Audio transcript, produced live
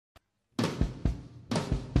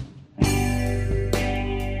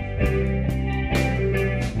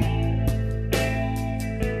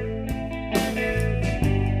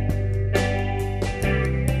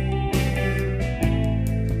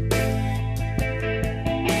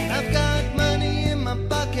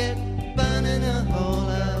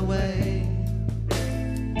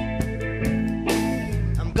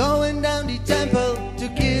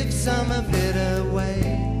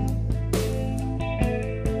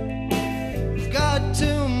got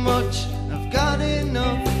too much, I've got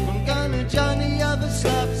enough. I'm gonna join the other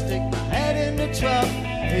slobs, stick my head in the trough.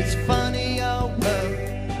 It's funny, oh well,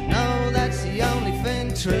 I know that's the only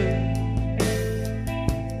thing true.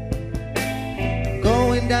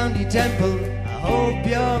 Going down the temple, I hope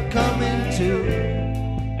you're coming too.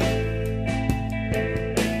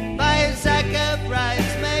 Buy a sack of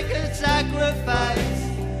rice, make a sacrifice.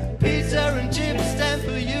 Pizza and chips stand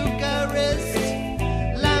for Eucharist.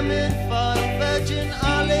 Lamb and foil, virgin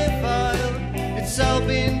olive oil. It's all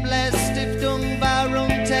been blessed, stiftung,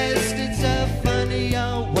 warentest. It's a funny,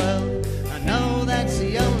 oh well, I know that's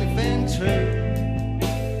the only thing true.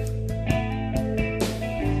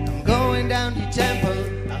 I'm going down the temple,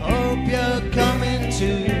 I hope you're coming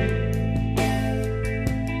too.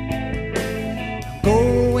 I'm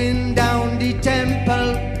going down the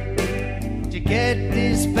temple to get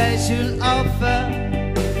this special offer.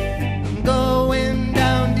 I'm going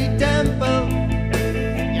down the temple,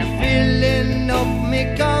 you're filling up me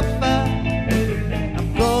coffer.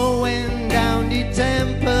 I'm going down the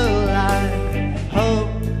temple, I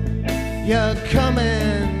hope you're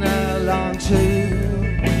coming along too.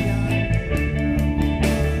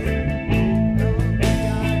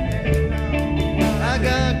 I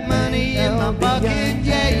got money in my pocket,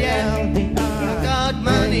 yeah, yeah. I got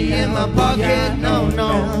money in my pocket, no,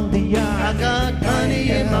 no. I got money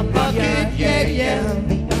in my pocket, yeah, yeah.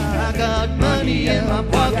 I got money in my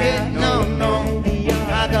pocket, no, no.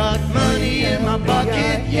 I got money in my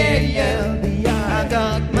pocket, yeah, yeah. I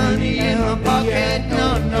got money in my pocket,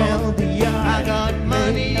 no, no. I got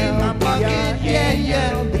money in my pocket, yeah,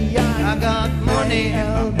 yeah. I got money in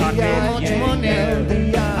my pocket, much money.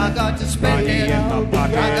 I got to spend it, I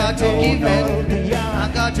got to give it,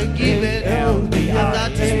 I got to give it, I got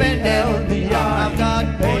to spend it. I've got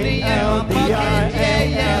money in my pocket, yeah,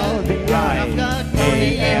 yeah. I've got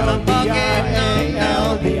money in my pocket, no, no.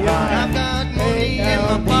 I've got money in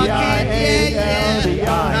my pocket, yeah,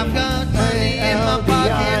 yeah. I've got money in my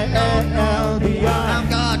pocket, no, no. I've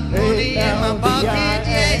got money in my pocket,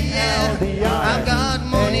 yeah, yeah. I've got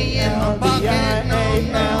money in my pocket, no,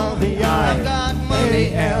 no. I've got money,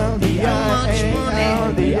 how much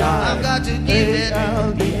money? I've got to give it,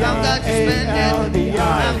 I've got to spend it.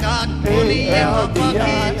 I've got money in my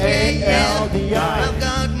pocket, yeah, yeah. I've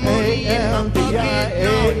got money in my pocket,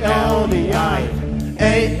 no, no.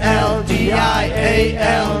 A.l.d.i,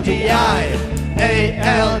 a.l.d.i,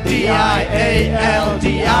 a.l.d.i,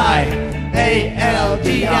 a.l.d.i,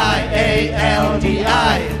 a.l.d.i,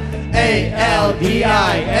 a.l.d.i,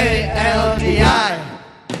 a.l.d.i, a.l.d.i.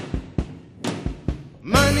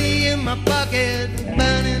 Money in my pocket,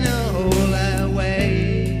 burning a hole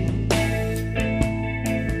away.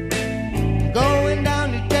 Going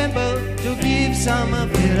down the temple to give some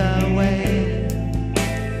of it away.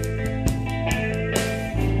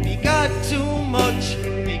 We got too much,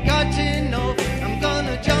 we got enough. I'm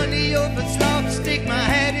gonna join the other slobs, stick my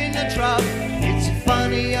head in the trough. It's a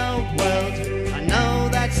funny old world, I know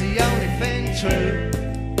that's the only thing true.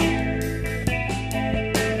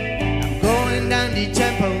 Down the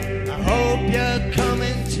temple, I hope you're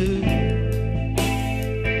coming too.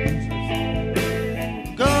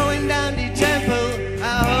 Going down the temple, I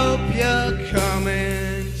hope you're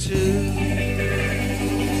coming too.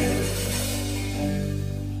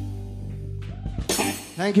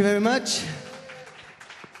 Thank you very much.